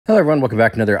Hello everyone, welcome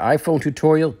back to another iPhone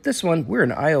tutorial. This one, we're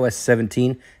in iOS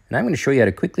 17, and I'm going to show you how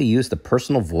to quickly use the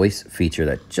personal voice feature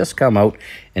that just come out,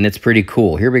 and it's pretty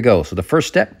cool. Here we go. So the first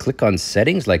step, click on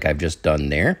settings like I've just done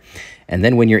there. And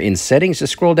then when you're in settings,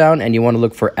 just scroll down and you want to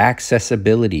look for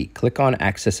accessibility. Click on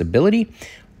accessibility,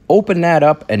 open that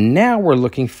up, and now we're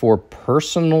looking for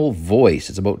personal voice.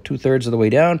 It's about 2/3 of the way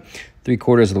down,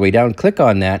 3/4 of the way down. Click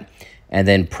on that, and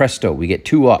then presto, we get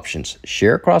two options: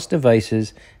 share across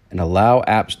devices and allow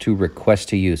apps to request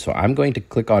to you. So I'm going to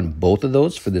click on both of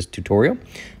those for this tutorial,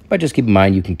 but just keep in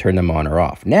mind you can turn them on or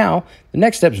off. Now, the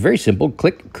next step is very simple.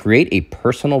 Click create a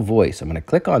personal voice. I'm going to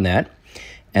click on that,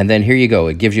 and then here you go.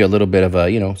 It gives you a little bit of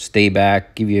a, stay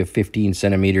back, give you 15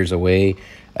 centimeters away,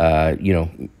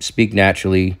 speak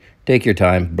naturally, take your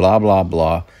time, blah, blah,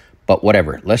 blah. But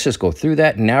whatever, let's just go through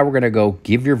that. Now we're going to go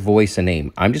give your voice a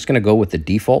name. I'm just going to go with the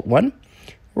default one.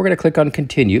 We're going to click on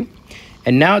continue.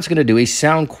 And now it's going to do a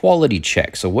sound quality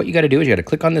check. So what you got to do is you got to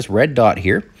click on this red dot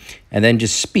here and then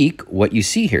just speak what you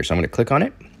see here. So I'm going to click on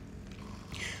it.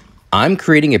 I'm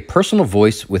creating a personal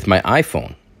voice with my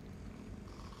iPhone.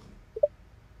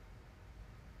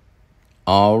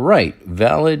 All right,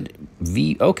 valid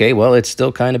V. Okay, well, it's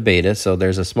still kind of beta, so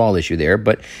there's a small issue there,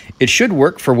 but it should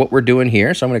work for what we're doing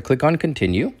here. So I'm going to click on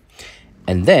continue.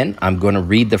 And then I'm going to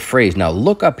read the phrase. Now,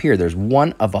 look up here. There's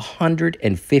one of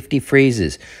 150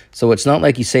 phrases. So it's not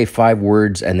like you say 5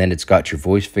 words and then it's got your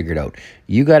voice figured out.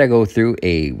 You got to go through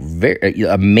a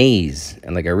maze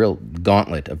and like a real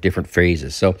gauntlet of different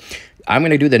phrases. So I'm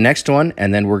going to do the next one,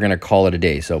 and then we're going to call it a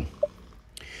day. So,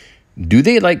 do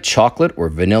they like chocolate or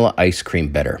vanilla ice cream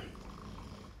better?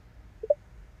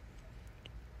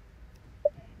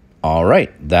 All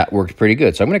right, that worked pretty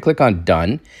good. So I'm going to click on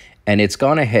done. And it's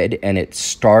gone ahead and it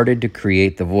started to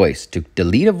create the voice. To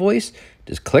delete a voice,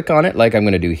 just click on it like I'm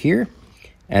going to do here.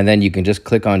 And then you can just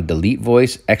click on delete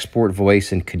voice, export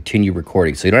voice, and continue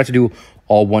recording. So you don't have to do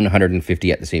all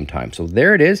 150 at the same time. So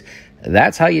there it is.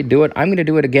 That's how you do it. I'm going to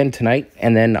do it again tonight,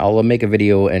 and then I'll make a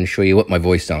video and show you what my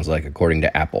voice sounds like according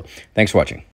to Apple. Thanks for watching.